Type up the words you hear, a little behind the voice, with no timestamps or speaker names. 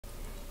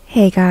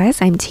Hey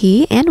guys, I'm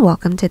T and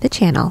welcome to the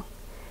channel.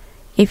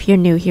 If you're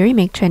new here, we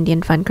make trendy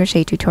and fun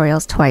crochet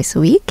tutorials twice a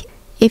week.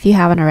 If you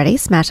haven't already,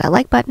 smash that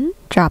like button,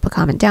 drop a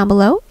comment down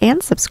below,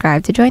 and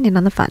subscribe to join in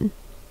on the fun.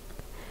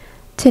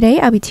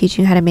 Today I'll be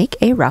teaching you how to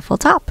make a ruffle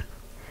top.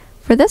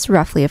 For this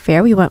ruffly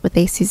affair, we went with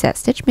a Suzette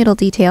stitch middle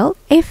detail,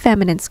 a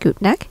feminine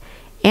scoop neck,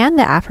 and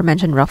the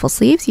aforementioned ruffle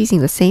sleeves using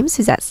the same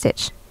Suzette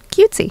stitch.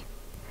 Cutesy!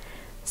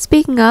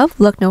 Speaking of,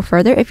 look no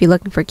further if you're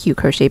looking for cute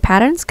crochet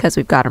patterns, because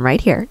we've got them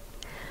right here.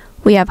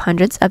 We have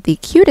hundreds of the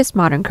cutest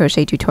modern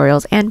crochet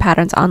tutorials and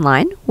patterns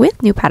online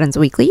with new patterns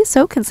weekly,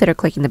 so consider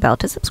clicking the bell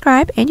to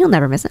subscribe and you'll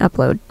never miss an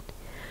upload.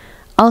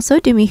 Also,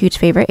 do me a huge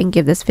favor and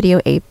give this video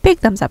a big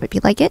thumbs up if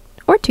you like it,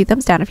 or 2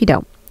 thumbs down if you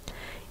don't.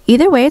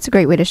 Either way, it's a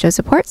great way to show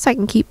support so I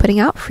can keep putting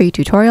out free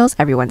tutorials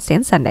every Wednesday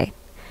and Sunday.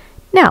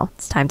 Now,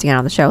 it's time to get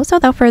on the show, so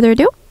without further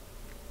ado.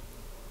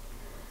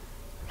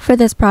 For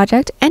this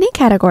project, any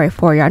category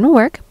 4 yarn will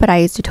work, but I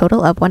used a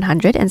total of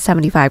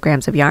 175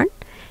 grams of yarn.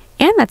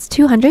 And that's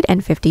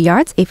 250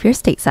 yards if you're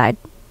stateside.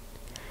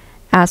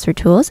 As for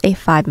tools, a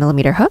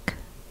 5mm hook,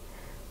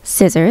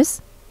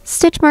 scissors,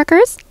 stitch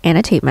markers, and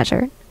a tape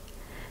measure.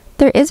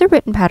 There is a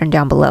written pattern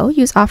down below.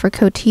 Use offer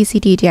code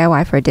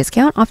TCDDIY for a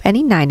discount off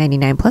any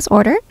 $9.99 plus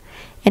order.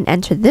 And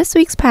enter this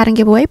week's pattern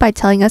giveaway by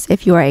telling us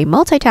if you are a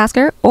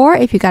multitasker or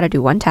if you gotta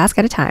do one task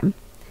at a time.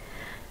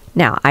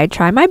 Now, I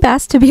try my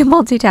best to be a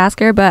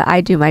multitasker, but I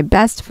do my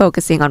best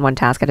focusing on one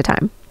task at a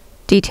time.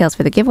 Details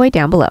for the giveaway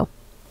down below.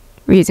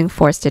 We're using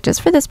 4 stitches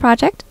for this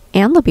project,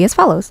 and they'll be as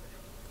follows.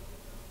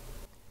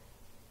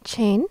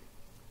 Chain,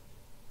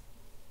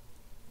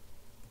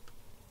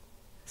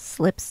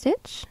 slip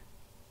stitch,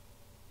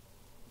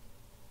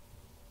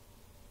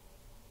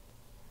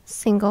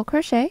 single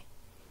crochet,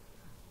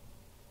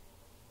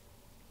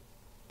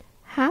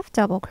 half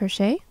double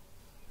crochet,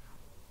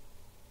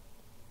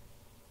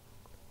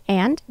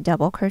 and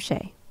double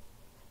crochet.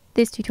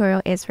 This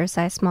tutorial is for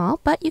size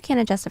small, but you can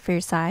adjust it for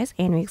your size,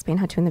 and we explain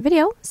how to in the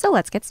video, so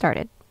let's get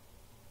started.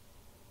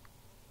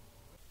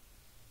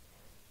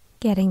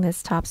 Getting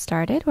this top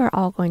started, we're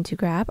all going to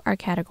grab our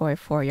category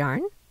 4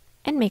 yarn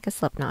and make a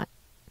slip knot.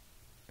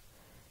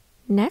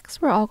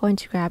 Next, we're all going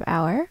to grab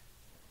our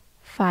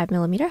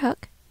 5mm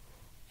hook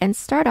and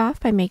start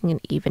off by making an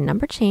even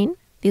number chain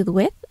the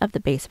width of the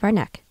base of our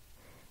neck.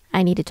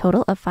 I need a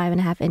total of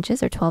 5.5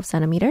 inches or 12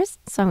 centimeters,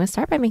 so I'm going to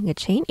start by making a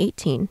chain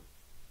 18.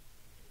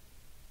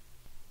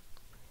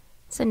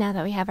 So now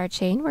that we have our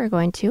chain, we're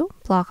going to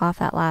block off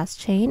that last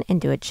chain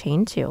and do a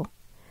chain 2.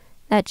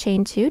 That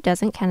chain 2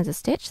 doesn't count as a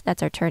stitch,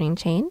 that's our turning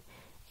chain.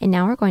 And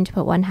now we're going to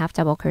put 1/2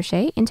 double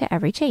crochet into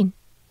every chain.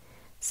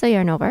 So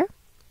yarn over,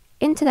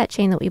 into that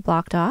chain that we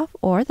blocked off,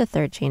 or the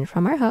 3rd chain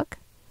from our hook.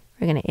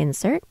 We're going to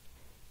insert,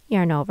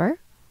 yarn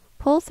over,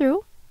 pull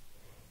through,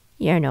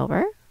 yarn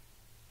over,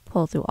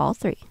 pull through all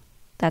 3.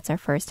 That's our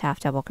first 1/2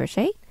 double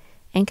crochet,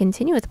 and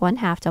continue with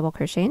 1/2 double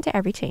crochet into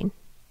every chain.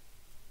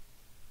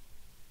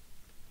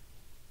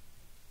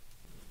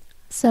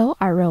 So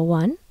our row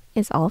 1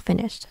 is all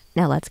finished.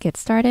 Now let's get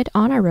started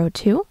on our row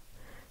 2.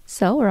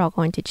 So we're all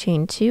going to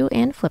chain 2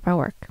 and flip our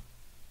work.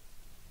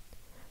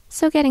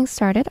 So getting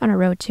started on our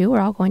row 2,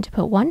 we're all going to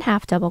put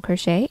 1/2 double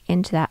crochet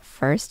into that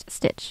first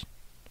stitch.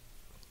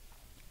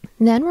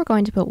 Then we're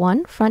going to put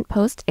 1 front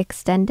post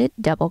extended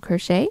double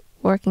crochet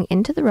working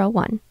into the row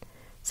 1.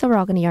 So we're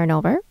all going to yarn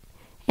over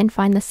and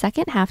find the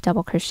second 1/2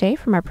 double crochet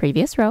from our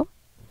previous row.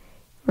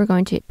 We're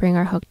going to bring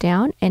our hook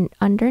down and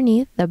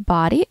underneath the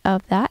body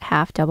of that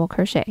 1/2 double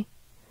crochet.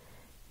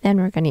 Then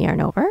we're going to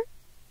yarn over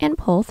and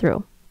pull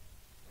through.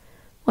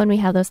 When we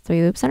have those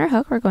 3 loops on our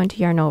hook, we're going to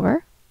yarn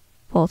over,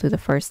 pull through the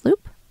first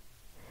loop,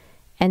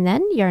 and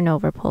then yarn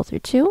over, pull through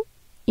 2,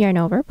 yarn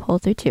over, pull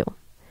through 2.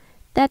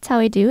 That's how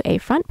we do a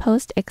front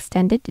post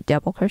extended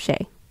double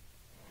crochet.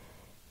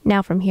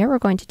 Now from here, we're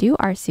going to do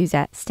our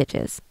Suzette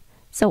stitches.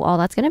 So all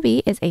that's going to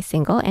be is a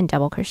single and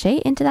double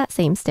crochet into that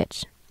same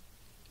stitch.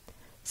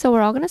 So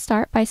we're all going to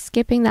start by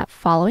skipping that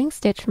following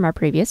stitch from our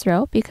previous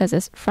row because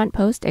this front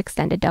post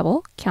extended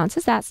double counts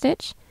as that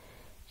stitch.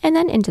 And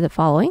then into the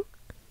following,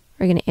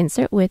 we're going to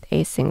insert with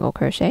a single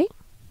crochet.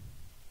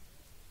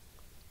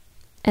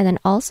 And then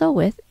also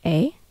with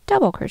a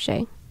double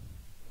crochet.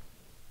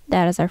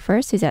 That is our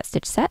first Suzette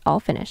stitch set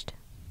all finished.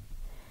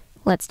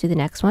 Let's do the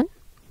next one.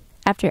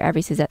 After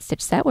every Suzette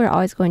stitch set, we're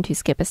always going to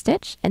skip a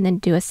stitch and then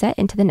do a set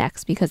into the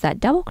next because that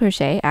double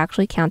crochet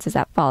actually counts as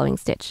that following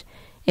stitch.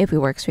 If we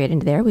work straight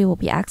into there, we will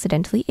be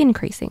accidentally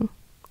increasing.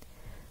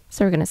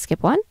 So we're going to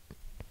skip 1,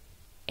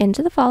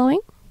 into the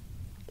following,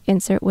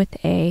 insert with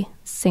a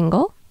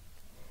single,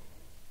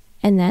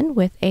 and then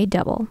with a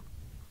double.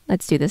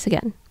 Let's do this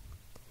again.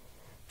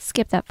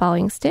 Skip that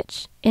following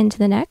stitch, into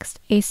the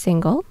next, a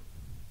single,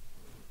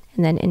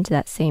 and then into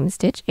that same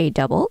stitch, a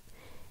double,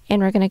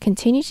 and we're going to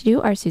continue to do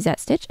our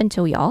Suzette stitch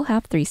until we all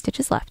have 3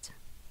 stitches left.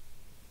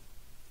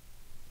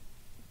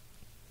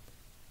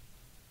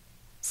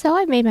 So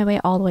I've made my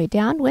way all the way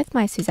down with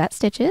my Suzette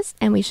stitches,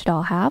 and we should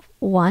all have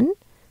 1,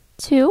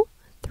 2,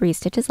 3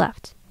 stitches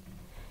left.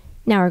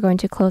 Now we're going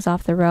to close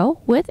off the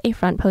row with a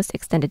front post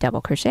extended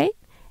double crochet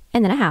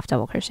and then a half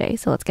double crochet.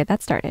 So let's get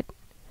that started.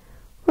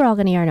 we're all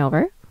going to yarn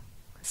over,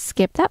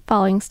 skip that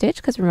following stitch,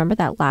 because remember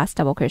that last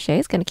double crochet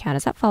is going to count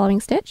as that following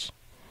stitch.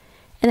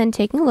 And then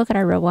taking a look at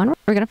our row 1,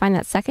 we're going to find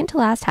that second to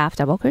last half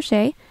double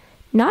crochet,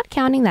 not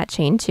counting that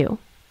chain 2.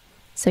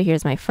 So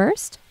here's my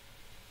first,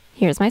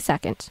 here's my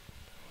second.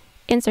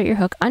 Insert your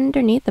hook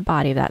underneath the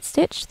body of that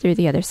stitch through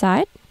the other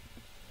side.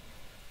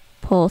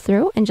 Pull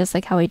through, and just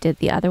like how we did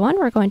the other one,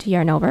 we're going to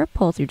yarn over,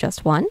 pull through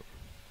just 1.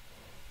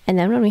 And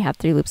then when we have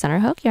 3 loops on our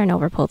hook, yarn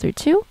over, pull through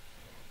 2,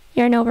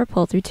 yarn over,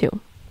 pull through 2.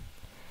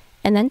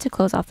 And then to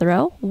close off the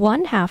row,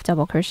 1 half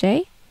double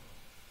crochet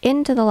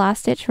into the last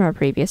stitch from our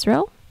previous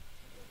row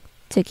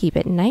to keep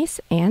it nice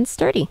and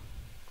sturdy.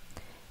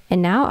 And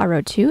now our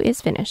row 2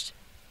 is finished.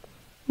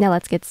 Now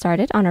let's get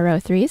started on our row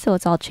 3, so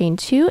let's all chain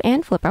 2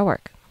 and flip our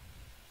work.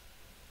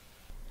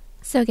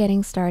 So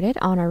getting started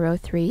on our row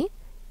 3,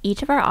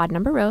 each of our odd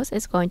number rows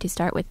is going to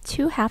start with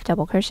 2 half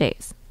double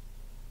crochets.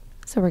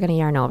 So we're going to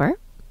yarn over,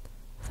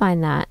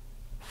 find that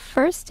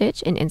first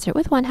stitch and insert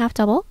with 1 half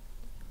double,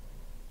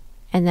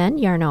 and then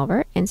yarn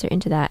over, insert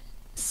into that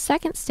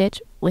second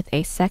stitch with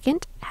a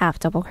second half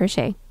double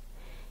crochet.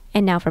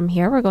 And now from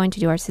here we're going to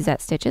do our Suzette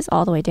stitches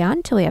all the way down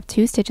until we have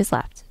 2 stitches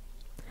left.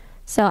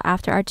 So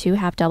after our 2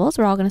 half doubles,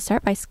 we're all going to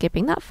start by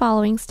skipping that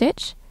following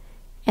stitch,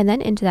 and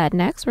then into that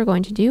next we're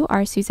going to do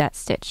our Suzette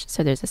stitch.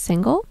 So there's a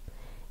single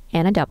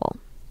and a double.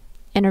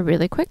 And a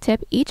really quick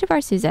tip, each of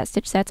our Suzette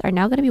stitch sets are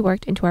now going to be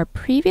worked into our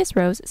previous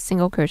row's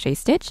single crochet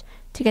stitch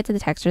to get to the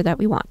texture that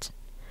we want.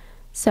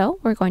 So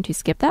we're going to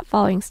skip that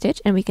following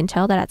stitch, and we can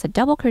tell that it's a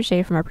double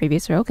crochet from our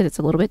previous row because it's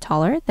a little bit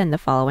taller than the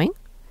following.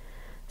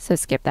 So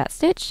skip that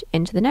stitch,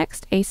 into the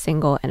next, a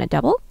single and a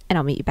double, and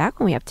I'll meet you back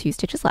when we have 2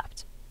 stitches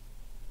left.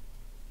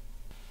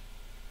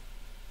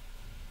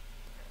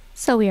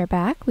 So we are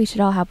back. We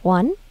should all have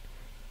 1,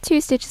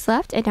 2 stitches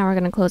left, and now we're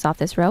going to close off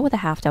this row with a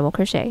half double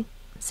crochet.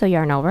 So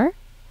yarn over,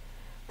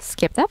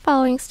 skip that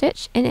following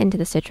stitch, and into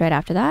the stitch right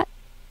after that,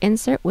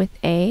 insert with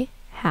a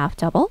half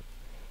double,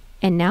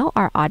 and now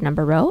our odd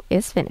number row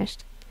is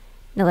finished.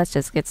 Now let's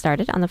just get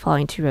started on the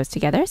following 2 rows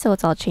together, so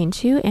let's all chain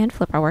 2 and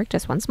flip our work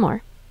just once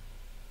more.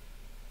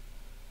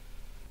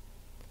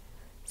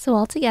 So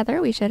all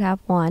together we should have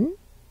 1,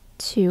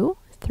 2,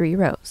 3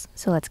 rows.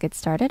 So let's get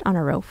started on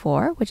our row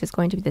 4, which is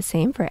going to be the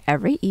same for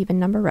every even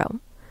number row.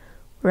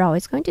 We're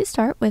always going to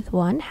start with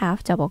 1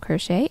 half double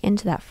crochet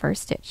into that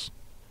first stitch.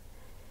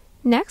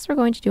 Next we're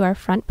going to do our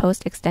front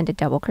post extended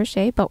double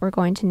crochet, but we're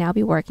going to now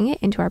be working it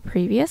into our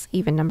previous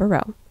even number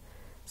row.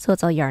 So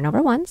let's all yarn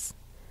over once,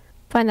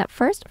 find that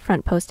first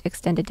front post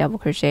extended double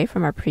crochet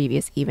from our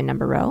previous even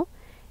number row,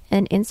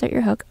 and then insert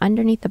your hook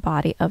underneath the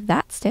body of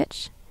that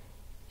stitch,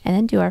 and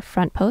then do our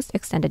front post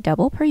extended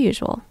double per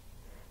usual.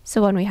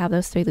 So when we have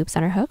those 3 loops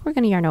on our hook, we're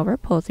going to yarn over,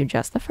 pull through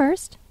just the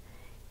first,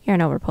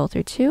 yarn over, pull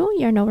through 2,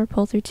 yarn over,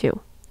 pull through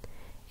 2.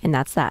 And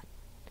that's that.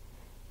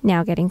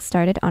 Now getting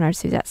started on our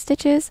Suzette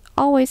stitches,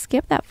 always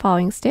skip that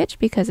following stitch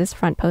because this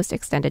front post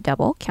extended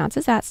double counts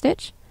as that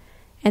stitch.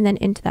 And then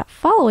into that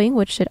following,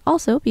 which should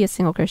also be a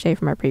single crochet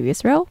from our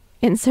previous row,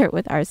 insert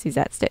with our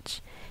Suzette stitch.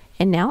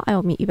 And now I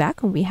will meet you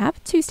back when we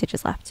have 2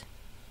 stitches left.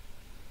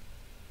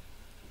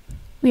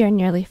 We are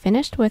nearly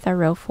finished with our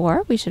row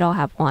 4. We should all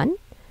have 1,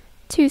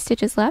 2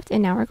 stitches left,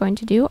 and now we're going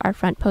to do our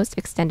front post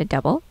extended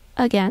double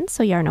again.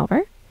 So yarn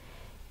over,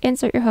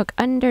 insert your hook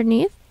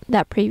underneath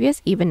that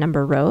previous even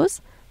number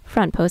rows,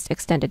 front post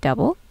extended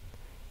double.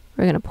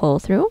 We're going to pull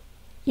through,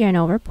 yarn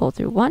over, pull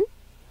through 1,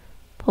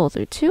 pull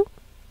through 2,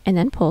 and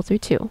then pull through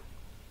 2.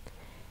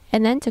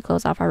 And then to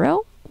close off our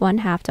row, 1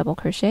 half double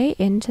crochet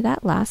into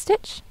that last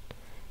stitch.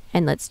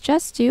 And let's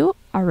just do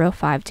our row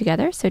 5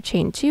 together, so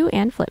chain 2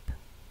 and flip.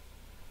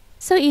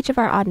 So each of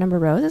our odd number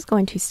rows is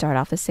going to start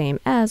off the same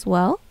as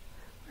well.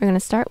 We're going to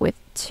start with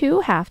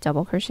 2 half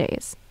double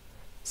crochets.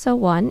 So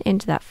 1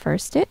 into that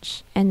first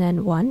stitch, and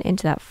then 1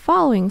 into that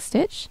following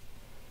stitch,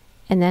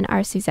 and then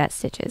our Suzette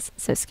stitches.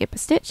 So skip a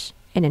stitch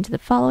and into the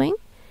following,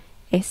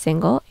 a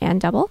single and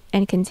double,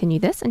 and continue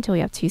this until we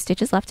have 2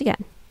 stitches left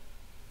again.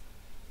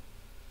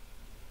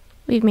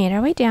 We've made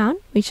our way down.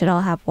 We should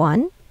all have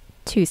 1,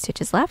 2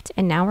 stitches left,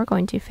 and now we're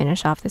going to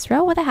finish off this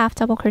row with a half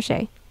double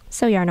crochet.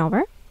 So yarn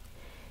over,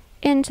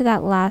 into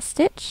that last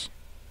stitch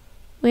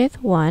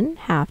with 1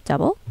 half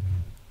double,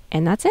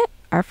 and that's it.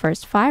 Our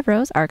first 5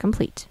 rows are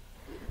complete.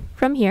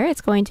 From here,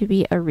 it's going to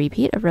be a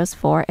repeat of rows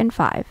 4 and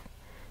 5.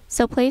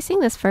 So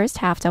placing this first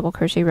half double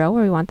crochet row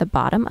where we want the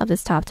bottom of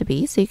this top to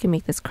be, so you can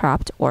make this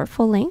cropped or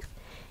full length,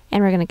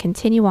 and we're going to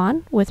continue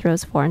on with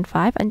rows 4 and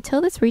 5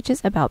 until this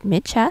reaches about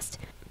mid-chest,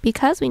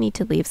 because we need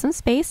to leave some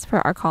space for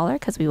our collar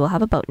because we will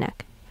have a boat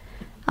neck.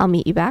 I'll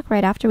meet you back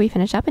right after we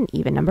finish up an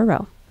even number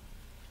row.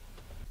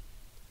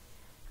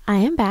 I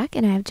am back,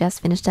 and I have just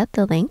finished up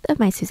the length of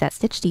my Suzette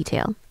stitch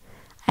detail.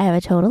 I have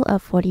a total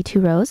of 42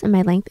 rows, and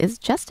my length is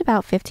just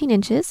about 15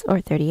 inches or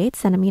 38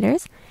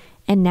 centimeters.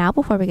 And now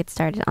before we get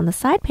started on the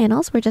side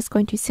panels, we're just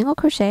going to single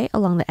crochet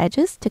along the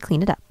edges to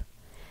clean it up.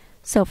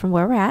 So from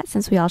where we're at,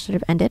 since we all should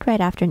have ended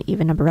right after an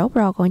even number row,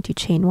 we're all going to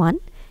chain 1,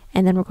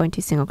 and then we're going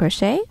to single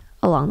crochet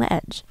along the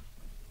edge.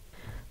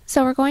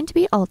 So we're going to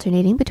be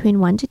alternating between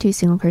 1 to 2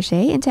 single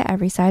crochet into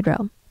every side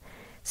row.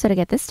 So to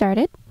get this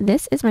started,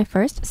 this is my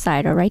first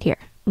side row right here.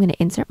 I'm going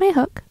to insert my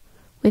hook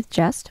with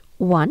just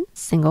one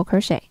single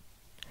crochet.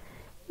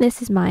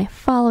 This is my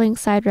following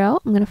side row.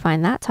 I'm going to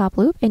find that top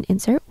loop and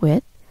insert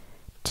with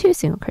 2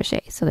 single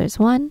crochets. So there's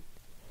 1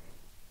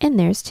 and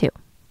there's 2.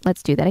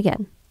 Let's do that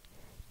again.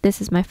 This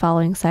is my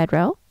following side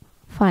row.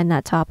 Find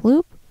that top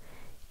loop,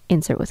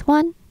 insert with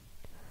 1,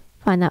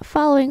 find that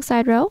following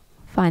side row,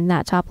 find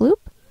that top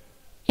loop,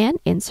 and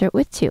insert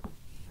with 2.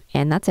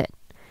 And that's it.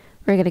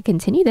 We're going to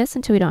continue this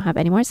until we don't have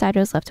any more side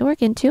rows left to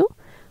work into.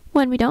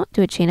 When we don't,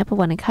 do a chain up of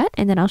 1 and cut,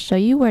 and then I'll show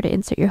you where to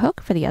insert your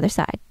hook for the other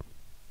side.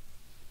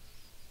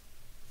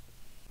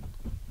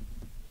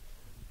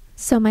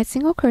 So my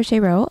single crochet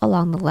row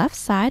along the left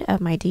side of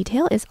my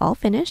detail is all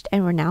finished,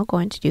 and we're now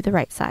going to do the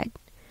right side.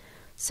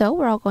 So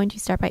we're all going to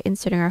start by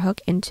inserting our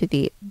hook into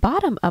the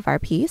bottom of our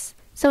piece,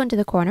 so into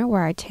the corner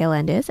where our tail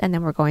end is, and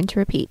then we're going to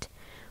repeat.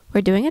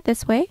 We're doing it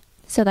this way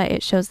so that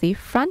it shows the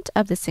front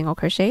of the single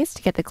crochets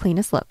to get the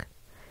cleanest look.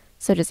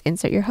 So just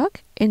insert your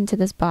hook into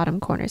this bottom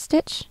corner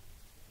stitch,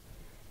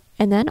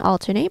 and then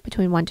alternate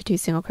between 1 to 2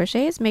 single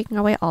crochets, making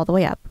our way all the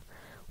way up.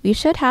 We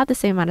should have the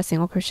same amount of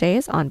single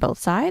crochets on both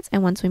sides,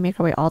 and once we make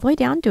our way all the way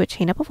down, do a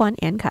chain up of 1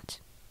 and cut.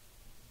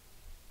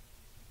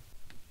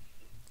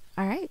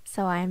 Alright,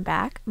 so I am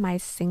back. My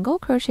single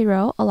crochet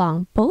row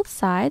along both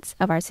sides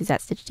of our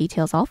Suzette stitch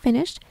detail is all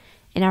finished,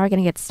 and now we're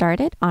going to get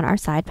started on our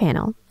side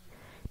panel.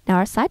 Now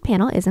our side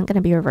panel isn't going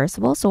to be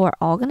reversible, so we're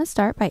all going to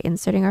start by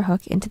inserting our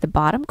hook into the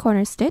bottom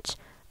corner stitch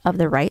of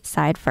the right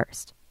side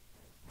first.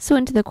 So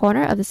into the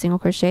corner of the single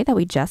crochet that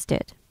we just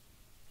did.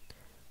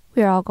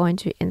 We are all going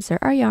to insert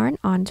our yarn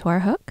onto our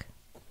hook,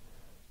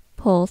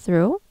 pull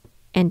through,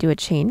 and do a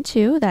chain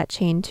 2. That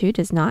chain 2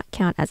 does not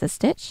count as a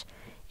stitch,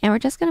 and we're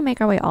just going to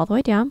make our way all the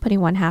way down, putting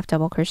 1 half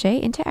double crochet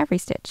into every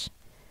stitch.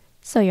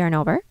 So yarn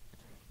over,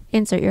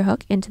 insert your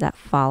hook into that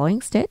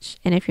following stitch,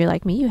 and if you're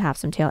like me, you have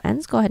some tail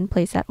ends, go ahead and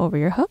place that over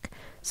your hook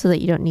so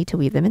that you don't need to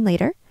weave them in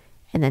later,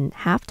 and then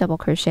half double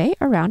crochet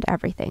around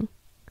everything.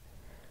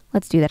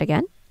 Let's do that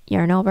again.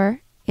 Yarn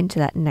over into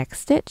that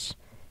next stitch,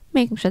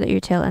 making sure that your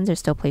tail ends are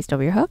still placed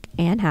over your hook,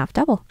 and half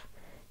double.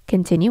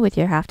 Continue with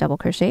your half double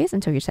crochets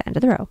until you're to the end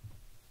of the row.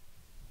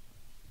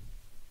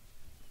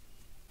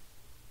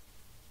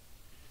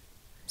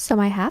 So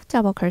my half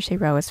double crochet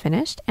row is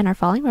finished, and our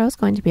following row is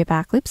going to be a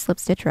back loop slip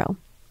stitch row.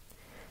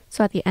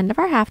 So at the end of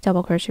our half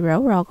double crochet row,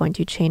 we're all going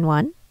to chain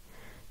 1,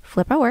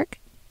 flip our work,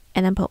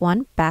 and then put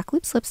 1 back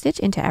loop slip stitch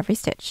into every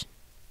stitch.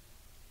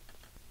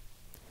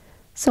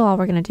 So all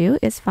we're going to do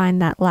is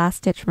find that last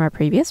stitch from our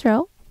previous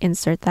row,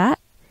 insert that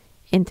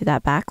into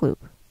that back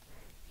loop.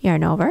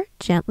 Yarn over,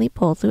 gently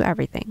pull through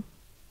everything.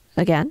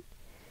 Again,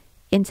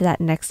 into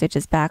that next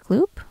stitch's back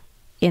loop,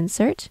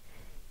 insert,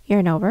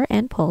 yarn over,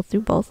 and pull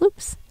through both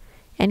loops.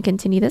 And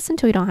continue this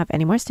until we don't have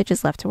any more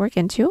stitches left to work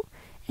into.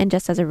 And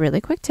just as a really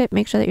quick tip,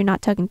 make sure that you're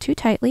not tugging too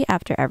tightly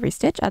after every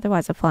stitch,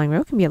 otherwise the following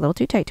row can be a little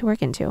too tight to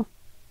work into.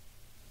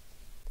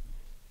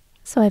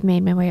 So I've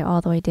made my way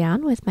all the way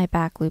down with my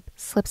back loop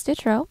slip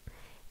stitch row,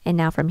 and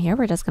now from here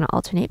we're just going to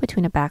alternate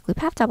between a back loop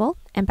half double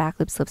and back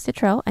loop slip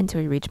stitch row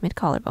until we reach mid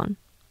collarbone.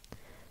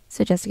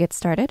 So just to get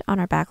started on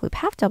our back loop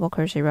half double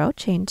crochet row,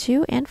 chain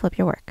 2 and flip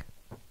your work.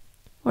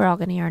 We're all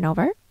going to yarn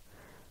over,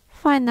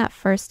 find that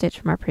first stitch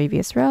from our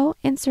previous row,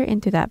 insert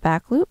into that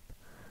back loop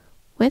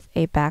with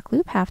a back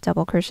loop half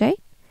double crochet,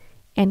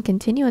 and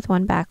continue with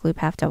 1 back loop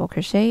half double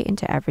crochet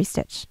into every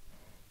stitch.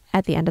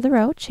 At the end of the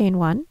row, chain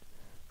 1,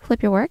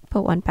 flip your work,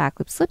 put 1 back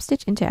loop slip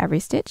stitch into every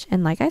stitch,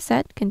 and like I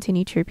said,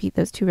 continue to repeat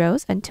those 2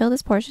 rows until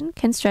this portion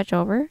can stretch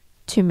over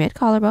to mid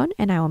collarbone,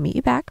 and I will meet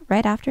you back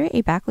right after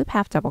a back loop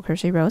half double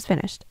crochet row is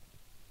finished.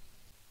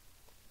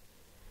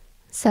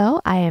 So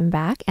I am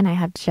back, and I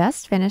have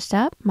just finished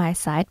up my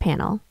side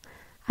panel.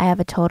 I have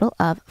a total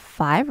of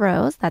 5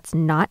 rows. That's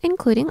not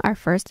including our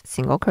first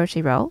single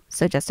crochet row.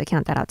 So just to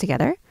count that out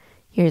together,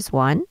 here's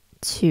 1,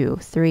 2,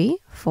 3,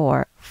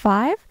 4,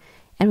 5,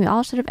 and we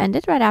all should have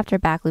ended right after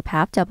back loop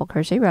half double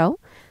crochet row.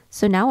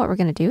 So now what we're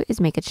going to do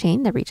is make a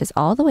chain that reaches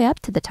all the way up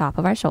to the top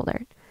of our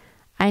shoulder.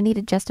 I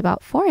needed just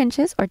about 4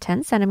 inches or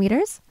 10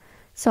 centimeters.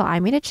 So I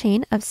made a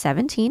chain of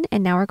 17,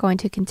 and now we're going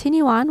to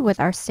continue on with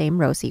our same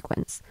row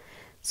sequence.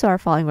 So our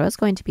following row is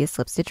going to be a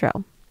slip stitch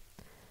row.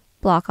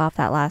 Block off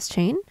that last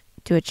chain,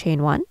 do a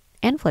chain 1,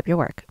 and flip your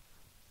work.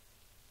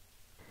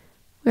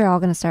 We're all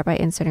going to start by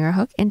inserting our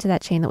hook into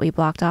that chain that we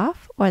blocked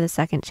off, or the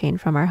second chain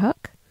from our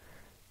hook.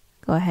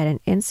 Go ahead and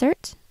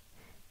insert,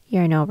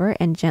 yarn over,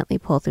 and gently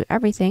pull through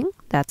everything.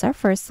 That's our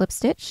first slip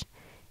stitch.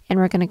 And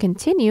we're going to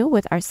continue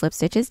with our slip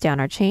stitches down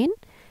our chain,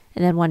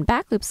 and then 1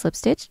 back loop slip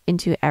stitch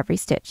into every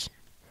stitch.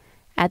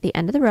 At the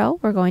end of the row,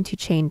 we're going to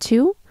chain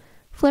 2,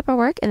 flip our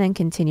work, and then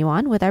continue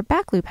on with our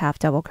back loop half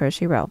double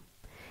crochet row.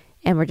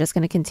 And we're just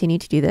going to continue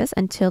to do this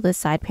until this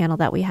side panel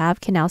that we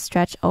have can now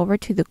stretch over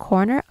to the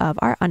corner of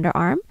our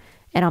underarm,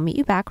 and I'll meet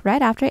you back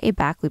right after a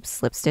back loop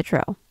slip stitch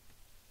row.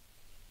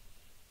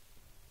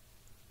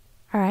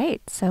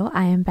 Alright, so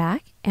I am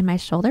back, and my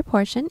shoulder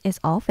portion is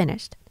all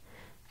finished.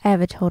 I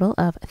have a total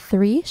of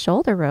 3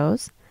 shoulder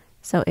rows,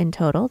 So in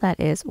total, that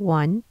is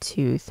 1,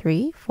 2,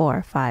 3,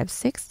 4, 5,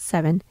 6,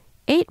 7,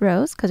 8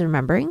 rows, because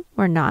remembering,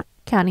 we're not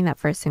counting that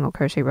first single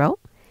crochet row.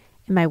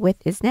 And my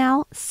width is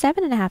now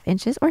 7.5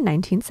 inches or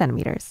 19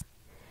 centimeters.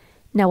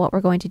 Now what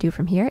we're going to do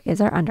from here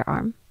is our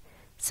underarm.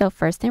 So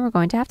first thing we're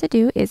going to have to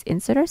do is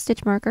insert our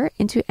stitch marker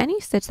into any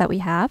stitch that we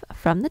have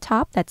from the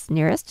top that's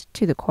nearest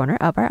to the corner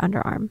of our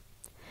underarm.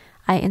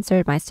 I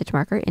inserted my stitch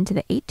marker into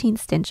the 18th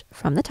stitch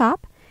from the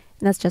top,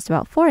 and that's just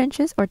about 4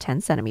 inches or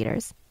 10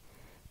 centimeters.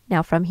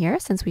 Now from here,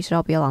 since we should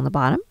all be along the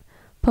bottom,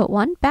 put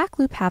one back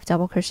loop half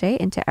double crochet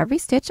into every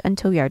stitch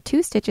until we are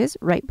 2 stitches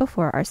right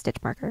before our stitch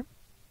marker.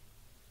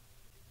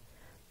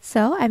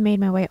 So I made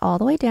my way all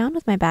the way down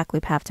with my back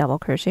loop half double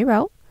crochet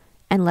row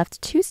and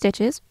left 2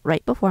 stitches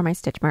right before my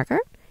stitch marker,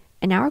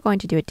 and now we're going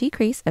to do a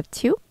decrease of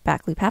 2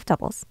 back loop half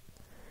doubles.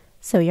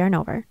 So yarn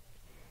over,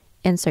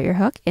 insert your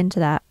hook into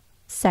that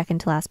second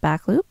to last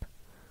back loop,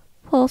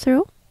 pull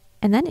through,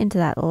 and then into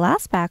that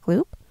last back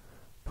loop,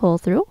 pull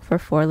through for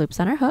 4 loops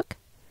on our hook,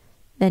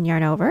 then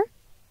yarn over,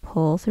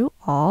 pull through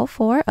all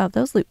 4 of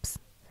those loops.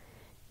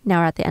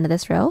 Now we're at the end of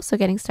this row, so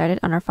getting started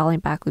on our following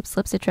back loop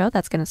slip stitch row,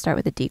 that's going to start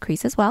with a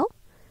decrease as well.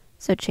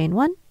 So chain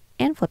 1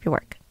 and flip your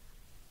work.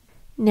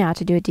 Now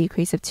to do a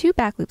decrease of 2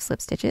 back loop slip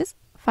stitches,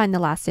 find the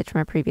last stitch from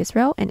our previous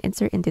row and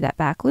insert into that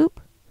back loop,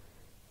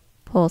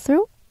 pull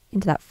through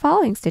into that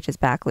following stitch's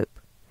back loop.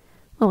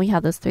 When we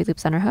have those 3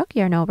 loops on our hook,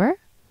 yarn over,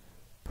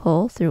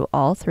 pull through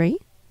all 3,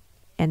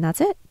 and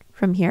that's it.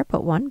 From here,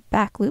 put 1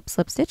 back loop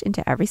slip stitch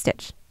into every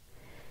stitch.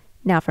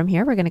 Now from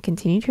here, we're going to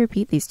continue to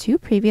repeat these 2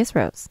 previous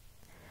rows.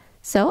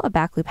 So a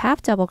back loop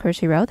half double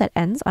crochet row that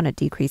ends on a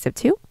decrease of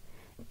 2,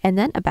 and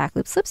then a back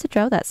loop slip stitch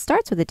row that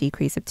starts with a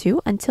decrease of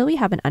 2 until we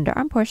have an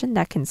underarm portion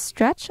that can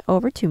stretch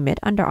over to mid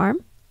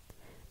underarm,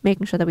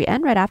 making sure that we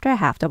end right after a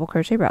half double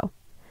crochet row.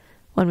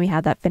 When we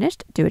have that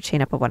finished, do a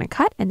chain up of 1 and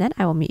cut, and then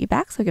I will meet you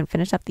back so we can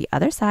finish up the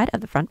other side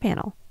of the front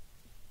panel.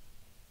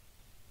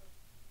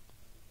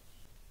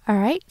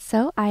 Alright,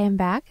 so I am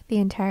back. The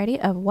entirety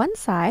of one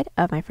side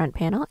of my front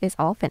panel is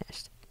all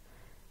finished.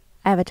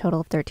 I have a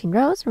total of 13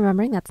 rows,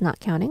 remembering that's not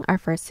counting our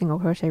first single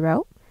crochet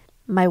row.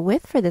 My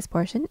width for this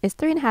portion is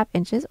 3.5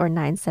 inches or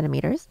 9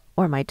 centimeters,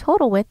 or my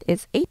total width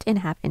is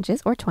 8.5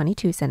 inches or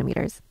 22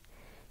 centimeters.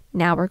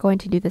 Now we're going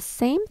to do the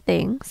same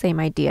thing, same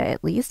idea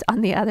at least,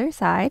 on the other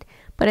side,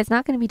 but it's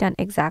not going to be done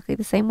exactly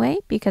the same way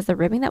because the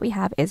ribbing that we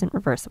have isn't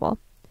reversible.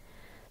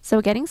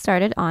 So getting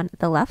started on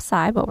the left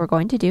side, what we're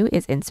going to do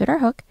is insert our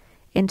hook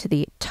into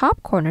the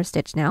top corner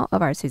stitch now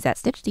of our Suzette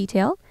stitch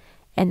detail,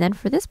 and then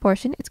for this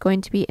portion it's going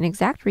to be an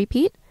exact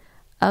repeat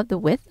of the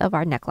width of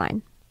our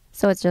neckline.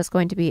 So it's just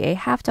going to be a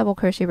half double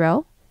crochet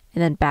row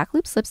and then back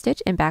loop slip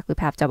stitch and back loop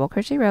half double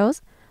crochet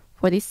rows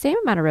for the same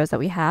amount of rows that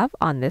we have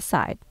on this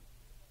side.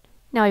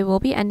 Now we will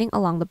be ending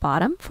along the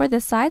bottom for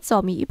this side, so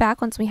I'll meet you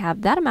back once we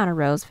have that amount of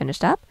rows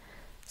finished up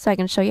so I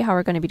can show you how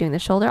we're going to be doing the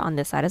shoulder on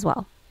this side as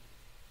well.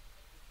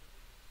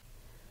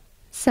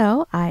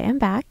 So I am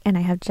back and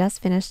I have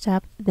just finished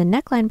up the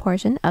neckline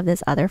portion of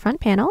this other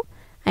front panel.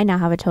 I now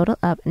have a total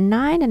of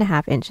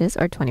 9.5 inches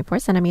or 24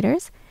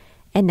 centimeters,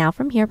 and now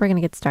from here we're going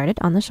to get started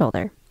on the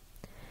shoulder.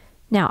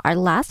 Now our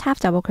last half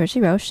double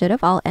crochet row should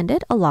have all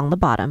ended along the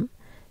bottom.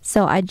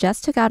 So I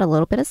just took out a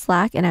little bit of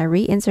slack and I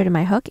reinserted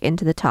my hook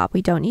into the top.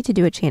 We don't need to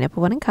do a chain up of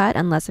 1 and cut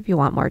unless if you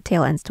want more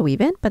tail ends to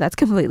weave in, but that's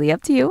completely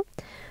up to you.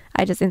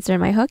 I just inserted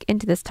my hook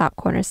into this top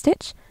corner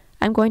stitch.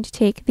 I'm going to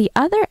take the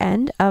other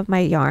end of my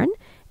yarn,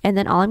 and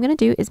then all I'm going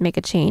to do is make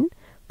a chain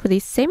for the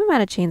same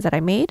amount of chains that I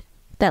made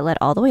that led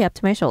all the way up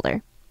to my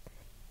shoulder.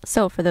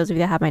 So for those of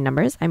you that have my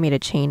numbers, I made a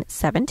chain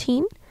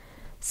 17.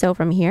 So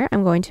from here,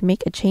 I'm going to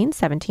make a chain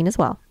 17 as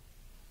well.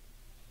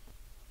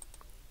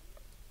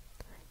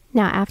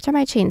 Now after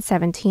my chain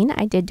 17,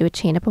 I did do a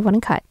chain up of 1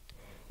 and cut.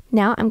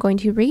 Now I'm going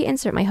to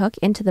reinsert my hook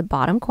into the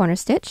bottom corner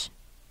stitch,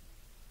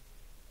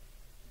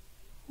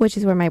 which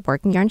is where my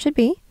working yarn should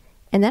be,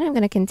 and then I'm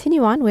going to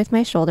continue on with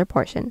my shoulder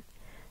portion.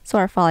 So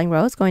our following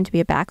row is going to be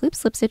a back loop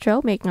slip stitch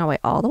row, making our way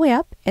all the way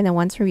up, and then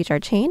once we reach our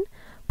chain,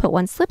 put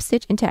 1 slip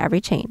stitch into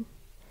every chain.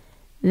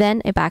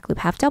 Then a back loop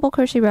half double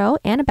crochet row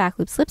and a back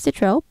loop slip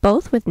stitch row,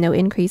 both with no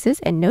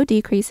increases and no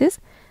decreases,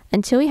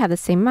 until we have the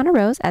same amount of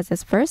rows as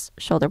this first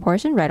shoulder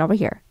portion right over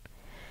here.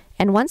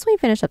 And once we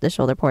finish up the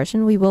shoulder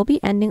portion, we will be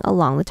ending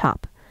along the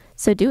top.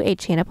 So do a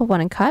chain up of 1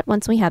 and cut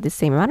once we have the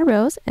same amount of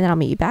rows, and then I'll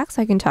meet you back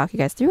so I can talk you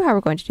guys through how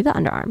we're going to do the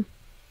underarm.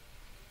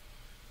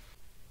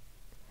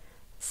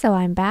 So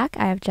I'm back.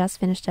 I have just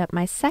finished up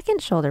my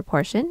second shoulder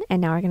portion,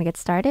 and now we're going to get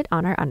started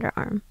on our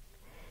underarm.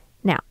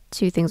 Now,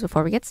 2 things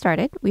before we get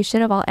started. We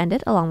should have all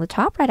ended along the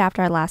top right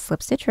after our last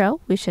slip stitch row.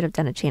 We should have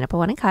done a chain up of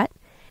 1 and cut.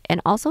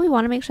 And also we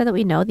want to make sure that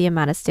we know the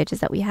amount of stitches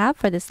that we have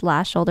for this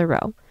last shoulder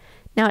row.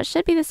 Now it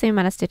should be the same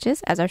amount of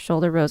stitches as our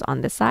shoulder rows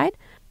on this side,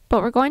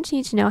 but we're going to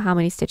need to know how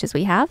many stitches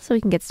we have so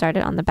we can get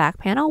started on the back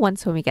panel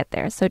once when we get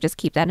there, so just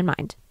keep that in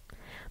mind.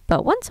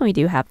 But once we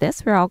do have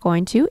this, we're all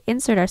going to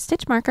insert our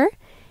stitch marker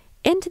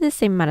into the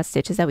same amount of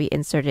stitches that we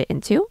inserted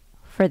into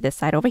for this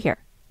side over here.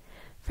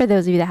 For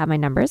those of you that have my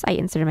numbers, I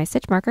inserted my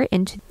stitch marker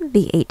into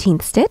the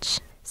 18th stitch.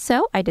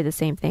 So I did the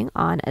same thing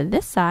on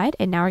this side,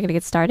 and now we're going to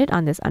get started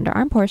on this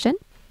underarm portion.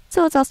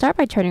 So let's all start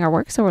by turning our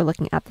work so we're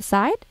looking at the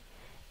side.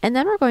 And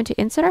then we're going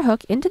to insert our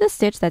hook into the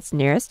stitch that's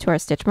nearest to our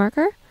stitch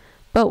marker,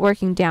 but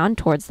working down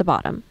towards the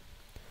bottom.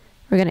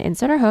 We're going to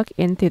insert our hook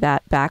in through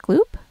that back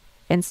loop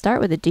and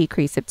start with a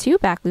decrease of 2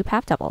 back loop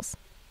half doubles.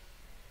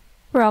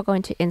 We're all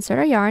going to insert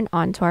our yarn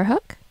onto our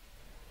hook,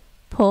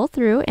 pull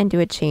through and do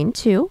a chain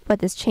 2, but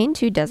this chain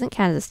 2 doesn't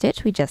count as a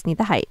stitch, we just need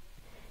the height.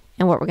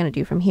 And what we're going to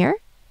do from here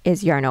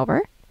is yarn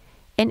over,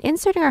 and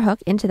inserting our hook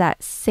into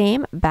that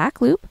same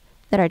back loop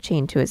that our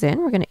chain 2 is in,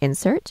 we're going to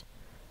insert,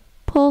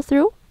 pull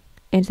through,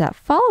 into that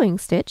following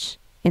stitch,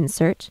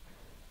 insert,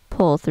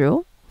 pull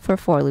through for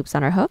 4 loops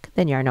on our hook,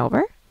 then yarn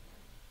over,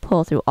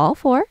 pull through all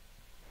 4,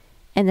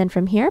 and then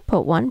from here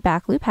put 1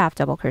 back loop half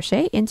double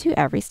crochet into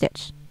every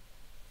stitch.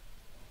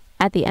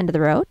 At the end of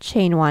the row,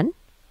 chain 1,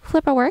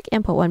 flip our work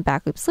and put 1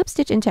 back loop slip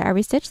stitch into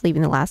every stitch,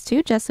 leaving the last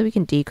 2 just so we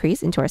can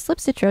decrease into our slip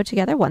stitch row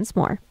together once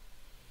more.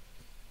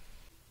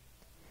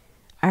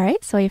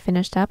 Alright, so we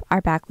finished up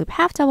our back loop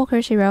half double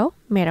crochet row,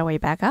 made our way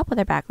back up with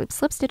our back loop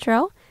slip stitch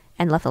row,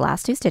 and left the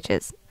last 2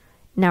 stitches.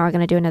 Now we're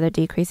going to do another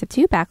decrease of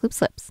 2 back loop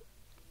slips.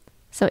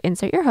 So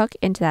insert your hook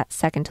into that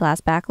second to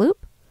last back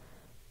loop,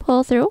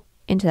 pull through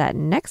into that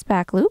next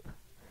back loop,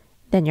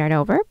 then yarn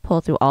over,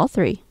 pull through all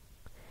 3.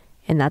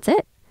 And that's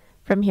it.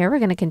 From here we're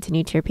going to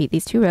continue to repeat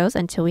these 2 rows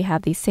until we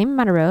have the same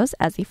amount of rows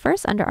as the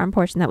first underarm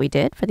portion that we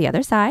did for the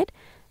other side.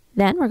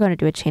 Then we're going to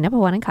do a chain up of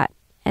 1 and cut.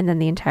 And then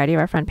the entirety of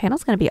our front panel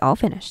is going to be all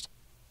finished.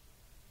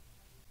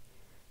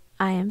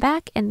 I am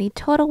back, and the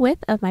total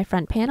width of my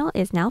front panel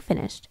is now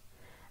finished.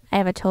 I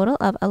have a total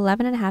of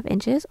 11.5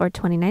 inches or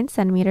 29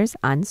 centimeters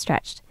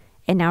unstretched.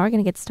 And now we're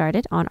going to get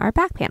started on our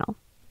back panel.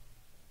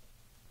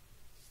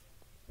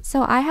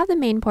 So I have the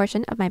main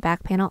portion of my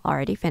back panel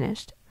already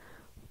finished.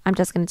 I'm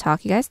just going to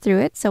talk you guys through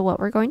it. So what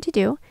we're going to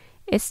do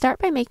is start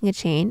by making a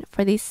chain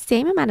for the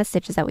same amount of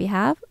stitches that we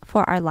have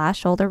for our last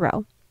shoulder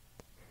row.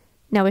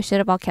 Now we should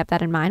have all kept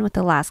that in mind with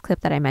the last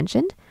clip that I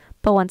mentioned,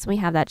 but once we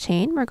have that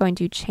chain, we're going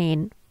to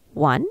chain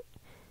 1,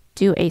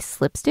 do a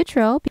slip stitch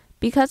row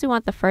because we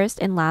want the first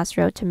and last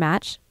row to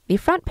match the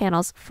front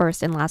panel's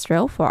first and last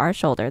row for our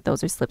shoulder.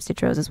 Those are slip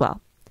stitch rows as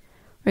well.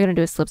 We're going to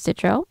do a slip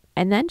stitch row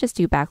and then just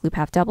do back loop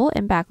half double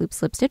and back loop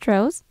slip stitch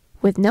rows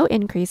with no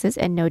increases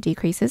and no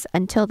decreases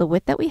until the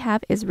width that we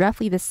have is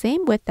roughly the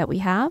same width that we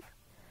have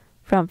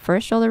from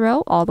first shoulder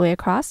row all the way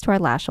across to our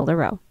last shoulder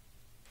row.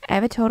 I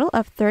have a total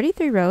of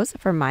 33 rows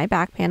for my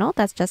back panel.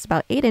 That's just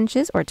about 8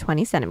 inches or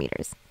 20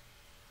 centimeters.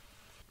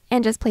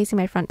 And just placing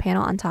my front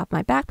panel on top of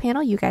my back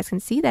panel, you guys can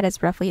see that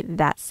it's roughly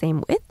that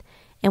same width.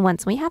 And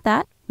once we have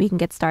that, we can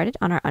get started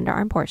on our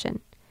underarm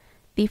portion.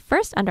 The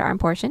first underarm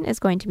portion is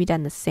going to be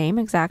done the same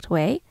exact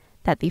way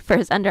that the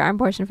first underarm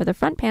portion for the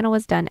front panel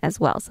was done as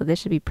well. So this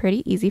should be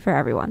pretty easy for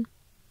everyone.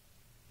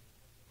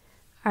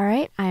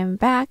 Alright, I am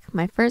back.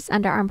 My first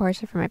underarm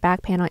portion for my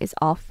back panel is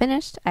all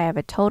finished. I have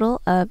a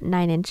total of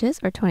 9 inches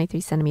or 23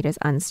 centimeters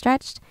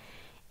unstretched.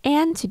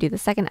 And to do the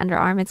second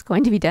underarm, it's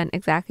going to be done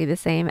exactly the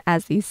same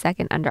as the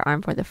second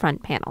underarm for the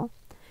front panel.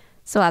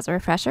 So as a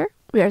refresher,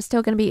 we are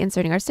still going to be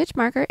inserting our stitch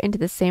marker into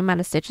the same amount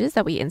of stitches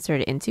that we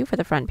inserted into for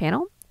the front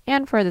panel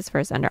and for this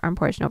first underarm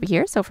portion over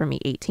here, so for me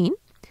 18.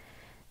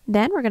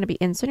 Then we're going to be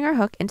inserting our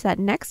hook into that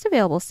next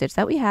available stitch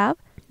that we have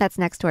that's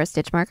next to our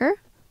stitch marker,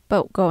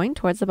 but going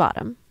towards the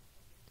bottom.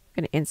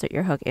 You're going to insert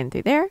your hook in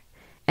through there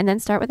and then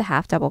start with a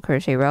half double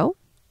crochet row.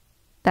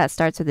 That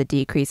starts with a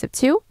decrease of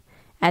 2.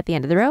 At the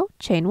end of the row,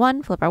 chain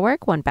 1, flip our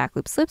work, 1 back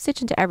loop slip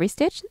stitch into every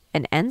stitch,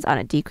 and ends on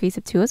a decrease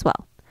of 2 as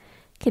well.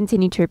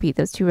 Continue to repeat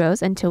those 2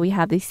 rows until we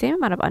have the same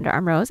amount of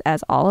underarm rows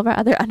as all of our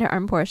other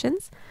underarm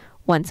portions.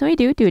 Once we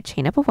do a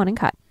chain up of 1 and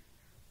cut.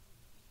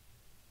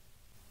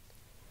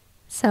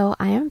 So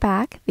I am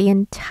back. The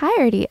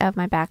entirety of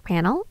my back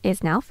panel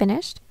is now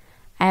finished.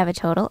 I have a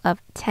total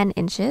of 10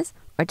 inches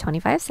or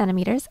 25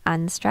 centimeters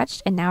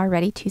unstretched, and now we're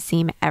ready to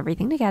seam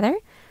everything together.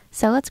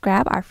 So let's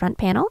grab our front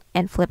panel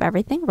and flip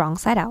everything wrong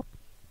side out.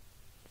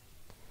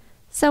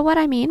 So what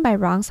I mean by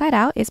wrong side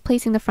out is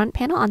placing the front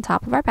panel on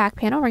top of our back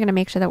panel. We're going to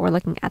make sure that we're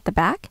looking at the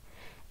back.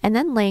 And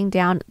then laying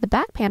down the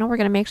back panel, we're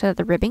going to make sure that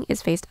the ribbing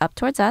is faced up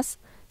towards us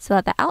so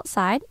that the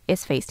outside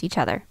is faced each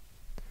other.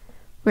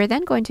 We're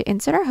then going to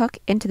insert our hook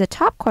into the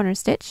top corner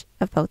stitch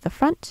of both the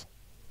front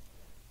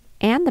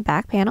and the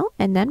back panel,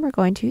 and then we're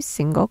going to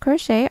single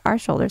crochet our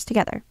shoulders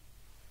together.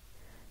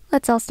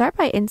 Let's all start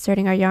by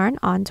inserting our yarn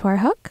onto our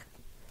hook,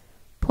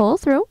 pull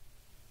through,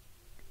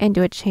 and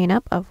do a chain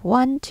up of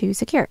 1 to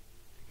secure.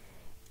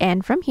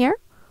 And from here,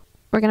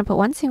 we're going to put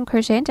 1 single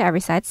crochet into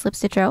every side slip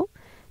stitch row,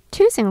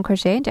 2 single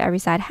crochet into every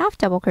side half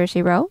double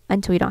crochet row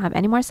until we don't have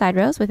any more side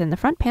rows within the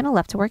front panel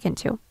left to work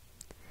into.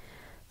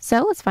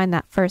 So let's find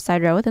that first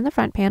side row within the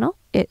front panel.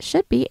 It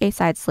should be a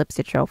side slip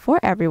stitch row for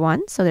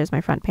everyone. So there's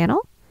my front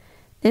panel.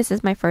 This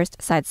is my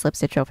first side slip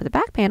stitch row for the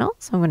back panel.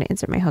 So I'm going to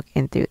insert my hook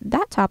in through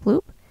that top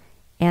loop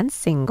and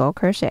single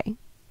crochet.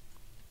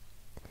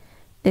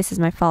 This is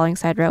my following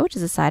side row, which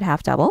is a side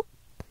half double.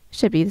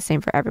 Should be the same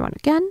for everyone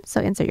again.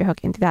 So insert your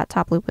hook into that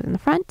top loop within the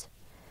front,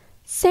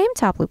 same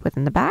top loop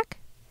within the back,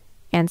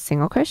 and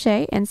single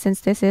crochet. And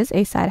since this is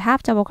a side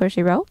half double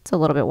crochet row, it's a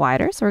little bit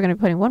wider, so we're going to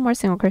be putting one more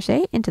single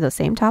crochet into those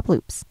same top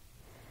loops.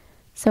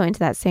 So into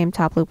that same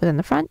top loop within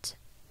the front,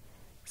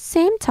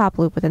 same top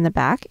loop within the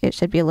back. It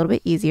should be a little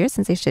bit easier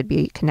since they should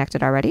be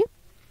connected already.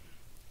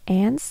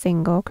 And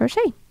single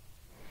crochet.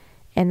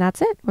 And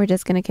that's it. We're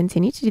just going to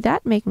continue to do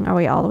that, making our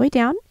way all the way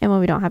down. And when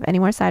we don't have any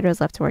more side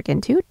rows left to work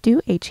into,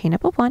 do a chain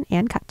up of 1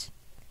 and cut.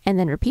 And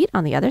then repeat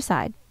on the other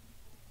side.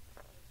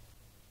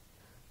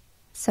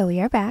 So we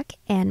are back,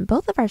 and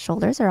both of our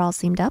shoulders are all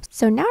seamed up.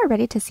 So now we're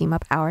ready to seam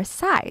up our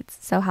sides.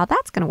 So how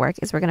that's going to work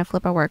is we're going to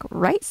flip our work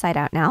right side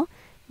out now,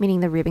 meaning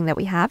the ribbing that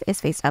we have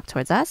is faced up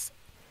towards us,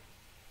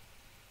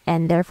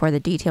 and therefore the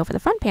detail for the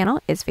front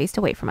panel is faced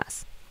away from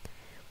us.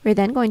 We're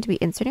then going to be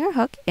inserting our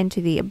hook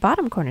into the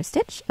bottom corner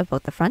stitch of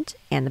both the front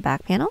and the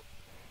back panel.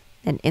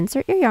 Then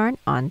insert your yarn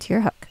onto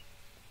your hook.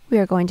 We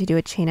are going to do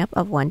a chain up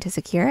of 1 to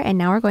secure, and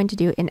now we're going to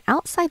do an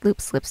outside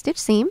loop slip stitch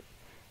seam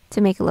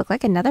to make it look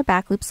like another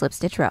back loop slip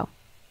stitch row.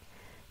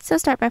 So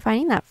start by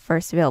finding that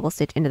first available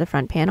stitch into the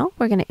front panel.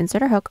 We're going to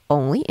insert our hook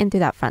only into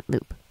that front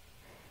loop.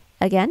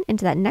 Again,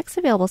 into that next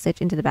available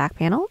stitch into the back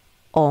panel,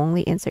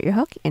 only insert your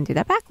hook into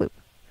that back loop.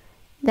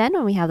 Then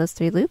when we have those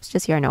 3 loops,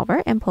 just yarn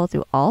over and pull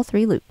through all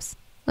 3 loops.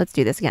 Let's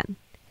do this again.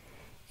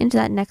 Into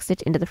that next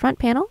stitch into the front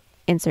panel,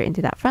 insert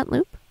into that front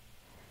loop.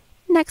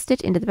 Next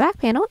stitch into the back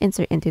panel,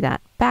 insert into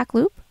that back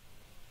loop.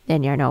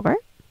 Then yarn over,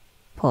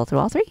 pull through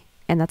all 3,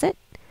 and that's it.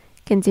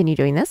 Continue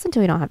doing this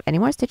until we don't have any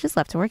more stitches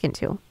left to work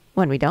into.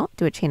 When we don't,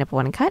 do a chain up of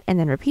 1 and cut, and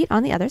then repeat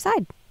on the other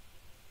side.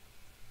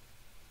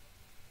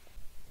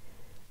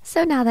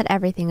 So now that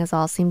everything is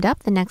all seamed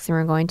up, the next thing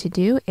we're going to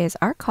do is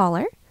our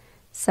collar.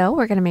 So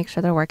we're going to make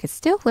sure the work is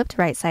still flipped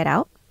right side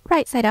out,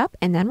 right side up,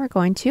 and then we're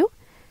going to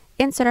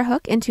insert our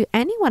hook into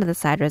any one of the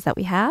side rows that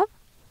we have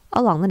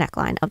along the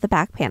neckline of the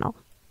back panel.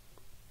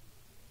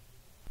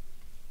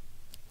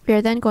 We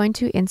are then going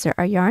to insert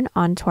our yarn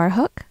onto our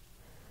hook,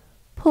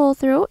 pull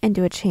through, and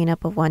do a chain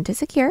up of 1 to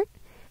secure.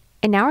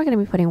 And now we're going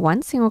to be putting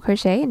 1 single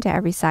crochet into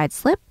every side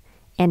slip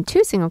and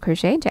 2 single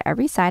crochet into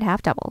every side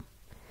half double.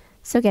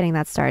 So getting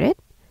that started,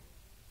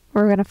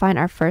 we're going to find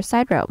our first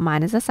side row.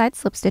 Mine is a side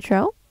slip stitch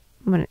row.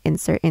 I'm going to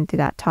insert into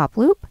that top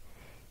loop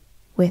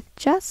with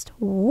just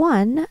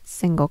 1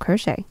 single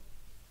crochet.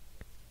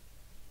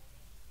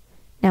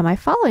 Now my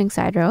following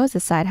side row is a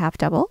side half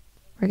double.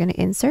 We're going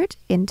to insert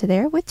into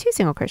there with 2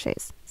 single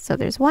crochets. So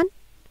there's 1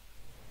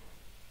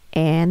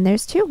 and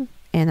there's 2,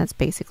 and that's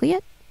basically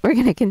it. We're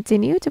going to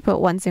continue to put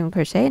 1 single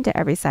crochet into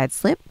every side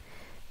slip,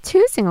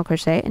 2 single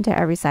crochet into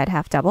every side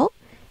half double,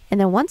 and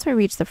then once we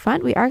reach the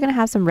front, we are going to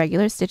have some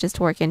regular stitches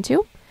to work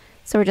into,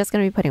 so we're just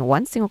going to be putting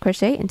 1 single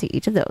crochet into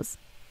each of those.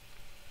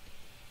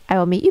 I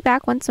will meet you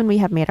back once when we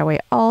have made our way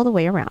all the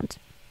way around,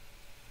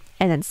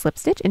 and then slip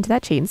stitch into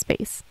that chain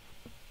space.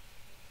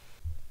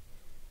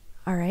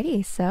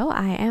 Alrighty, so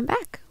I am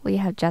back. We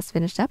have just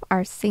finished up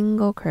our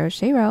single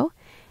crochet row,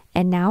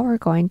 and now we're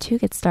going to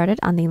get started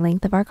on the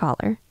length of our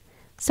collar.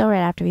 So right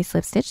after we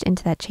slip stitched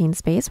into that chain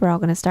space, we're all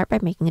going to start by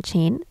making a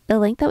chain the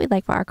length that we'd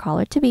like for our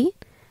collar to be.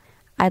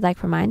 I'd like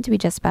for mine to be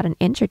just about 1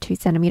 inch or 2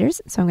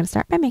 centimeters, so I'm going to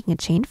start by making a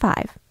chain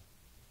 5.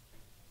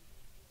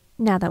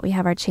 Now that we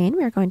have our chain,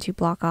 we're going to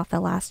block off the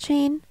last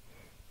chain,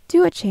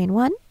 do a chain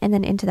 1, and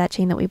then into that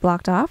chain that we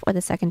blocked off, or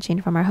the second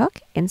chain from our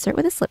hook, insert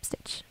with a slip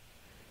stitch.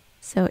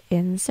 So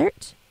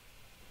insert,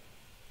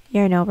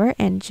 yarn over,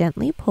 and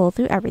gently pull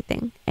through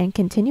everything, and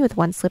continue with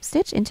 1 slip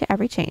stitch into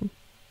every chain.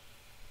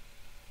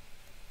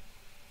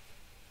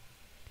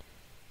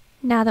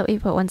 Now that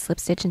we've put 1 slip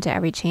stitch into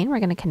every chain, we're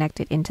going to connect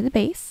it into the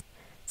base.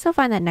 So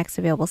find that next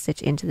available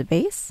stitch into the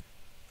base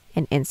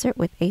and insert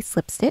with a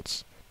slip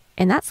stitch.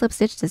 And that slip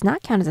stitch does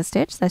not count as a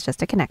stitch, that's just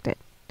to connect it.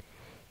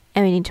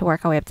 And we need to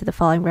work our way up to the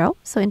following row.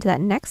 So into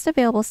that next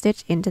available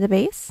stitch into the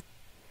base,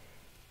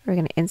 we're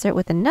going to insert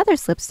with another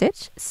slip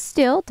stitch,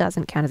 still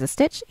doesn't count as a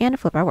stitch, and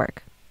flip our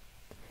work.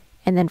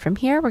 And then from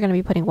here, we're going to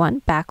be putting 1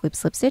 back loop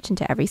slip stitch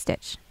into every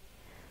stitch.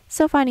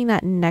 So finding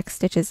that next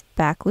stitch's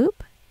back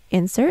loop,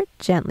 insert,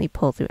 gently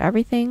pull through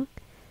everything.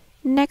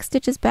 Next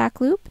stitch's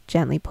back loop,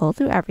 gently pull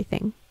through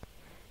everything.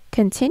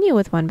 Continue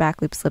with 1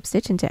 back loop slip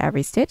stitch into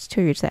every stitch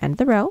to reach the end of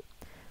the row.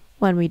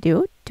 When we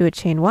do a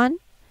chain 1,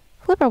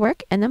 flip our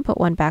work, and then put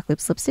 1 back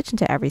loop slip stitch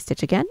into every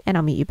stitch again, and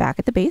I'll meet you back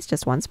at the base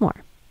just once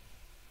more.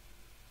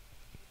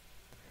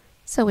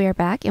 So we are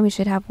back, and we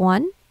should have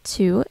 1,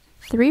 2,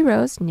 3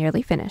 rows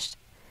nearly finished.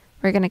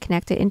 We're going to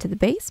connect it into the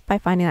base by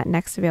finding that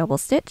next available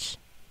stitch,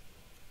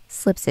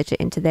 slip stitch it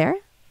into there.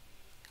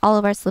 All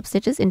of our slip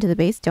stitches into the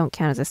base don't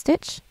count as a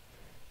stitch.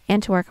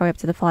 And to work our way up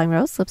to the following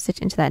row, slip stitch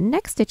into that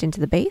next stitch into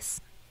the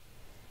base,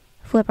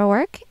 flip our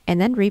work,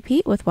 and then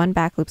repeat with 1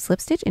 back loop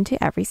slip stitch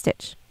into every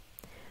stitch.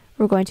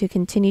 We're going to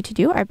continue to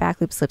do our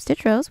back loop slip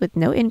stitch rows with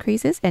no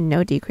increases and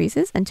no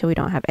decreases until we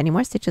don't have any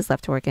more stitches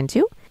left to work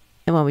into.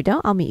 And when we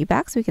don't, I'll meet you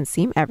back so we can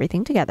seam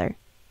everything together.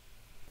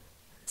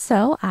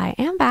 So I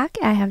am back.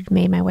 I have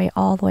made my way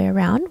all the way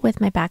around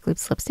with my back loop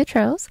slip stitch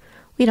rows.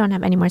 We don't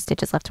have any more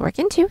stitches left to work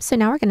into, so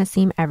now we're going to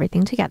seam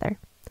everything together.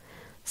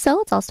 So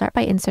let's all start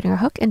by inserting our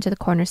hook into the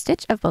corner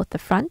stitch of both the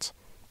front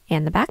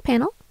and the back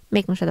panel.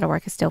 making sure that our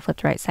work is still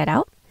flipped right side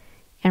out.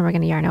 And we're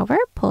going to yarn over,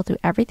 pull through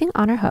everything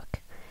on our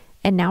hook.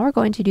 And now we're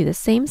going to do the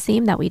same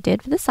seam that we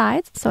did for the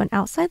sides, so an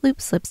outside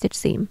loop slip stitch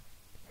seam.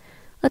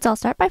 Let's all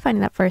start by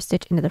finding that first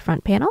stitch into the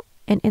front panel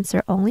and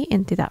insert only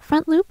in through that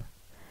front loop.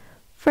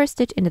 First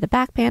stitch into the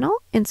back panel,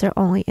 insert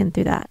only in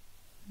through that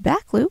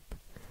back loop,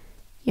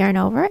 yarn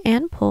over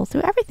and pull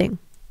through everything.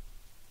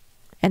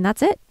 And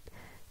that's it.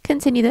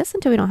 Continue this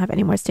until we don't have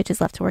any more stitches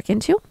left to work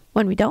into.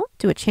 When we don't,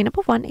 do a chain up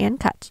of 1 and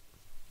cut.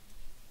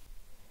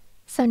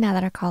 So now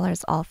that our collar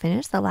is all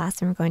finished, the last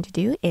thing we're going to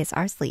do is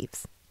our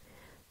sleeves.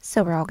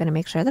 So we're all going to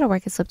make sure that our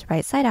work is flipped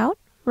right side out,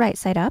 right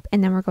side up,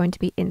 and then we're going to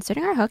be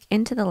inserting our hook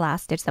into the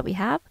last stitch that we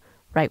have,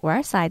 right where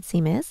our side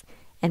seam is,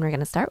 and we're going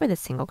to start with a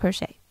single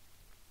crochet.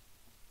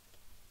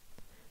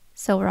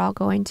 So we're all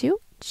going to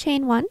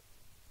chain 1,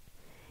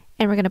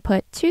 and we're going to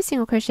put 2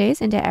 single crochets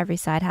into every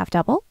side half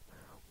double,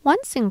 1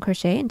 single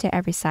crochet into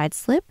every side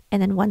slip, and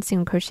then 1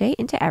 single crochet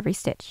into every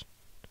stitch.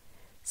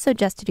 So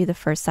just to do the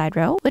first side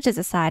row, which is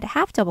a side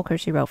half double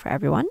crochet row for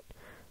everyone,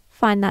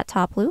 find that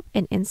top loop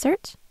and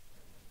insert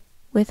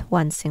with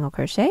 1 single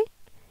crochet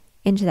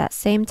into that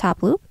same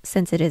top loop,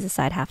 since it is a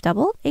side half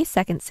double, a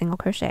second single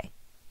crochet.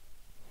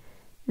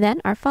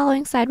 Then our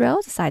following side row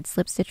is a side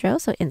slip stitch row,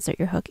 so insert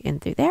your hook in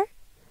through there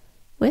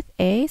with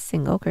a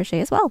single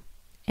crochet as well.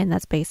 And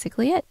that's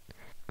basically it.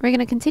 We're going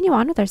to continue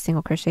on with our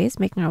single crochets,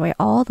 making our way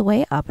all the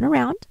way up and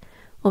around.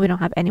 When we don't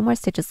have any more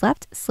stitches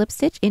left, slip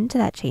stitch into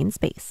that chain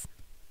space.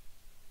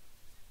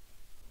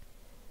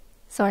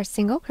 So our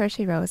single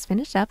crochet row is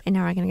finished up, and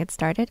now we're going to get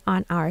started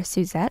on our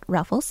Suzette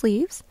ruffle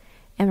sleeves.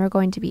 And we're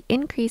going to be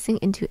increasing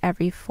into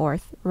every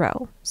 4th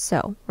row.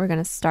 So we're going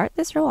to start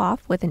this row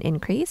off with an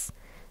increase,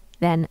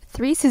 then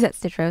 3 Suzette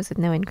stitch rows with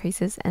no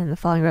increases, and the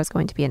following row is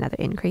going to be another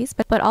increase,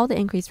 but all the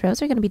increased rows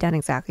are going to be done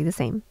exactly the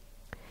same.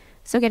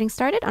 So getting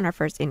started on our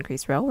first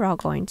increase row, we're all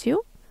going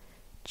to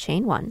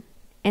chain 1.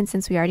 And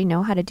since we already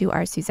know how to do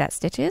our Suzette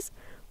stitches,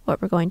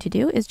 what we're going to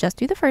do is just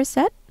do the first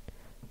set,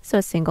 so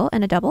a single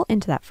and a double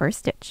into that first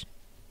stitch.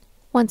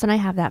 Once when I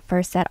have that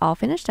first set all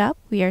finished up,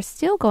 we are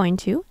still going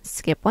to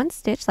skip 1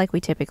 stitch like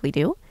we typically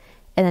do,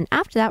 and then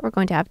after that we're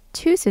going to have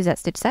 2 Suzette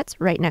stitch sets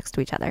right next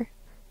to each other.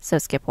 So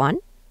skip 1,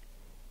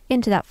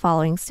 into that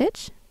following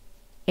stitch,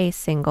 a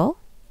single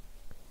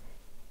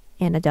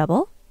and a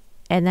double,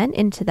 and then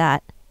into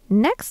that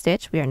next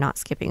stitch, we are not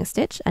skipping a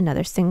stitch,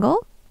 another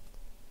single,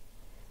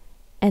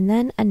 and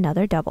then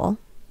another double.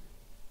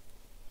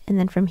 And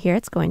then from here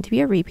it's going to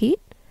be a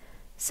repeat.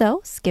 So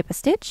skip a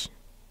stitch,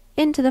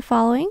 into the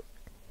following,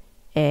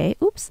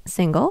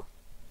 single,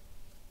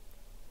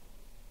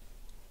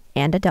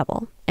 and a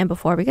double. And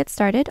before we get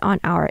started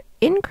on our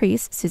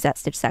increase Suzette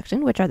stitch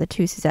section, which are the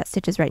 2 Suzette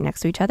stitches right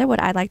next to each other,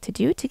 what I like to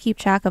do to keep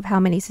track of how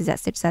many Suzette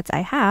stitch sets I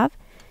have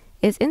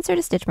is insert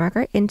a stitch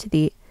marker into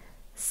the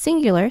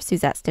singular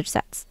Suzette stitch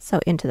sets. So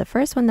into the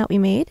first one that we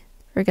made,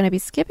 we're going to be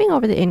skipping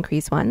over the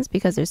increase ones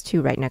because there's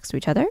 2 right next to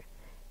each other,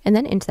 and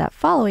then into that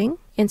following,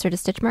 insert a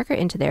stitch marker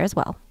into there as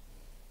well.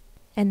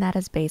 And that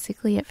is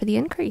basically it for the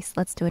increase.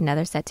 Let's do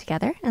another set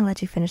together and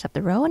let you finish up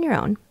the row on your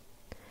own.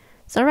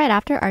 So right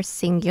after our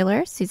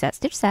singular Suzette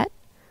stitch set,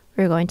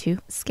 we're going to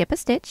skip a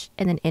stitch,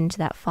 and then into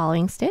that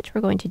following stitch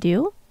we're going to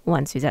do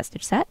 1 Suzette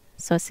stitch set,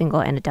 so a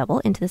single and a double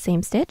into the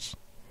same stitch,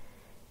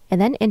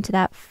 and then into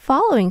that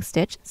following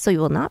stitch, so you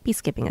will not be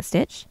skipping a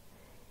stitch,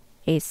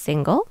 a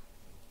single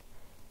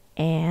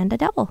and a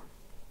double.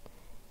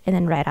 And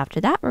then right after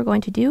that we're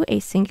going to do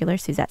a singular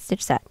Suzette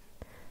stitch set.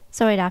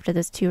 So right after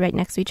those 2 right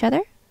next to each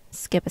other,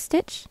 skip a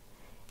stitch,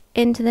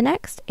 into the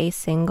next, a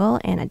single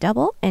and a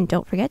double, and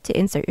don't forget to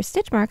insert your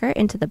stitch marker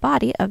into the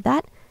body of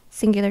that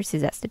singular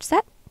Suzette stitch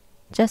set,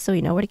 just so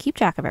you know where to keep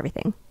track of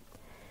everything.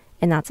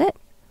 And that's it.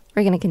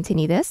 We're going to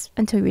continue this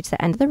until we reach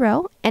the end of the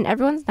row, and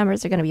everyone's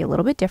numbers are going to be a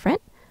little bit different,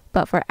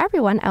 but for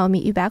everyone, I will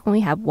meet you back when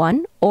we have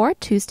 1 or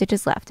 2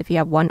 stitches left. If you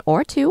have 1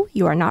 or 2,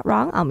 you are not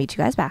wrong. I'll meet you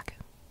guys back.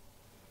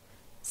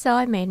 So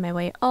I made my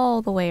way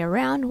all the way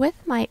around with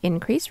my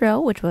increase row,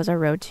 which was our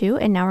row 2,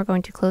 and now we're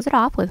going to close it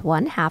off with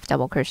 1 half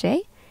double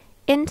crochet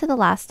into the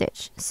last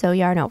stitch, so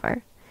yarn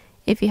over.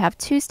 If you have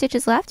 2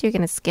 stitches left, you're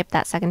going to skip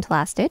that second to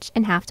last stitch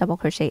and half double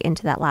crochet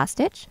into that last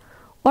stitch,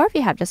 or if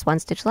you have just 1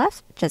 stitch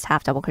left, just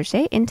half double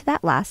crochet into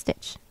that last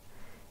stitch.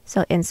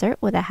 So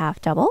insert with a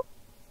half double,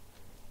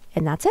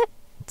 and that's it.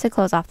 To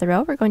close off the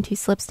row, we're going to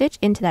slip stitch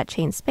into that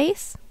chain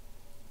space,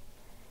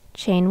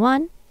 chain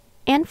 1,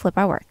 and flip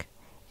our work.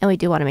 And we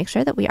do want to make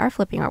sure that we are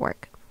flipping our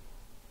work.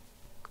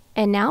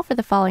 And now for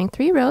the following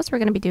 3 rows, we're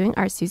going to be doing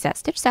our Suzette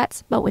stitch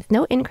sets, but with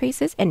no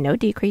increases and no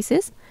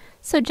decreases.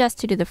 So just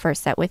to do the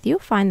first set with you,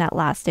 find that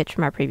last stitch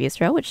from our previous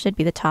row, which should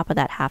be the top of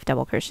that half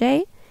double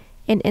crochet,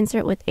 and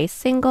insert with a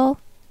single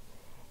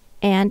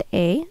and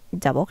a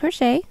double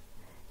crochet.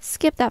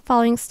 Skip that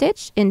following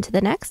stitch into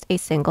the next, a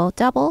single,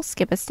 double,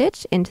 skip a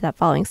stitch into that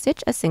following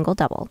stitch, a single,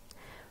 double.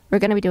 We're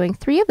going to be doing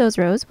 3 of those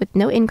rows with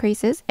no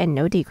increases and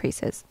no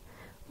decreases.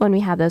 When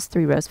we have those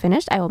 3 rows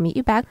finished, I will meet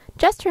you back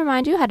just to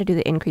remind you how to do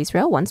the increase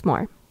row once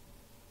more.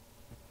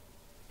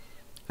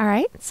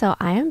 Alright, so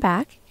I am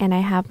back and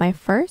I have my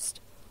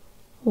first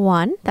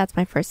one, that's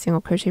my first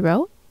single crochet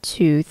row,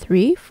 2,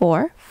 3,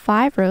 4,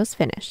 5 rows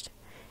finished.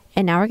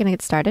 And now we're going to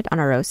get started on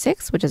our row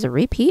 6, which is a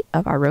repeat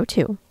of our row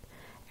 2.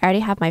 I already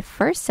have my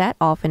first set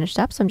all finished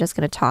up, so I'm just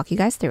going to talk you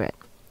guys through it.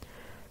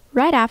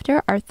 Right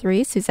after our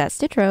 3 Suzette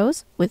stitch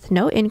rows with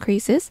no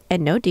increases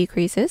and no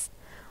decreases,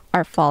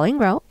 our falling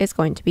row is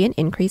going to be an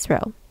increase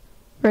row.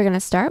 We're going to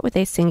start with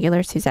a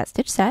singular Suzette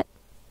stitch set,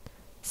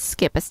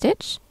 skip a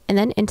stitch, and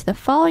then into the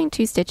following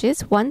 2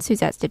 stitches, 1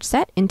 Suzette stitch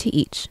set into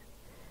each.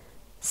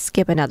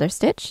 Skip another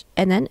stitch,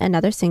 and then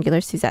another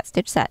singular Suzette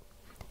stitch set.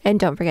 And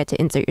don't forget to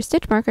insert your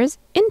stitch markers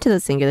into the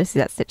singular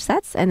Suzette stitch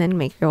sets and then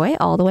make your way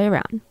all the way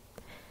around.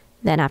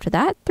 Then after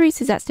that, 3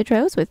 Suzette stitch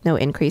rows with no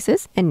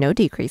increases and no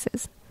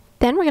decreases.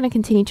 Then we're going to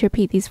continue to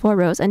repeat these 4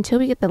 rows until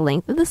we get the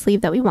length of the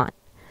sleeve that we want.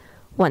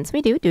 Once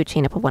we do a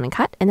chain up of 1 and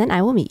cut, and then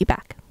I will meet you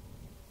back.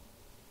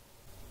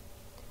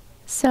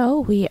 So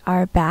we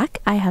are back.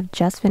 I have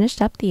just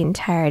finished up the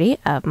entirety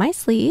of my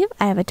sleeve.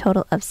 I have a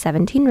total of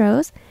 17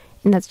 rows,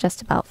 and that's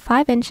just about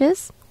 5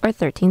 inches or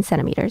 13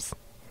 centimeters.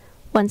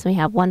 Once we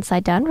have one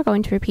side done, we're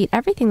going to repeat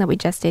everything that we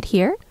just did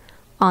here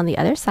on the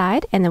other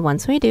side, and then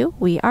once we do,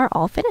 we are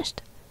all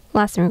finished.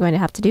 Last thing we're going to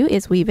have to do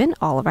is weave in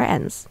all of our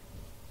ends.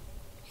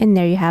 And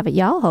there you have it,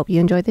 y'all. Hope you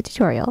enjoyed the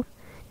tutorial.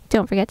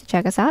 Don't forget to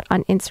check us out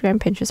on Instagram,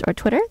 Pinterest, or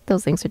Twitter.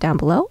 Those links are down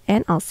below,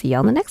 and I'll see y'all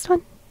in the next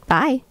one.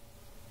 Bye!